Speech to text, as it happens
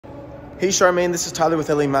Hey Charmaine, this is Tyler with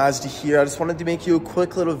LA Mazda here. I just wanted to make you a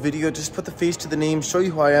quick little video, just put the face to the name, show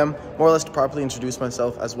you who I am, more or less to properly introduce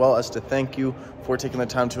myself, as well as to thank you for taking the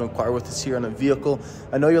time to inquire with us here on a vehicle.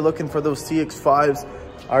 I know you're looking for those CX-5s.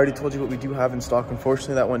 I already told you what we do have in stock.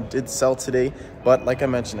 Unfortunately, that one did sell today. But like I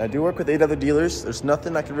mentioned, I do work with 8 other dealers. There's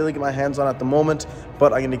nothing I can really get my hands on at the moment,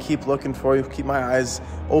 but I'm going to keep looking for you, keep my eyes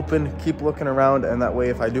open, keep looking around. And that way,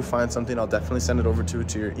 if I do find something, I'll definitely send it over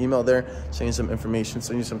to your email there, send you some information,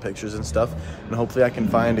 send you some pictures and stuff. And hopefully I can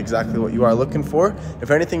find exactly what you are looking for.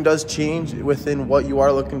 If anything does change within what you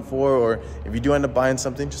are looking for, or if you do end up buying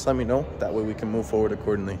something, just let me know. That way we can move forward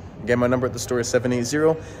accordingly. Again, my number at the store is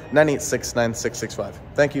 780-986-9665.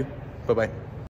 Thank you. Bye-bye.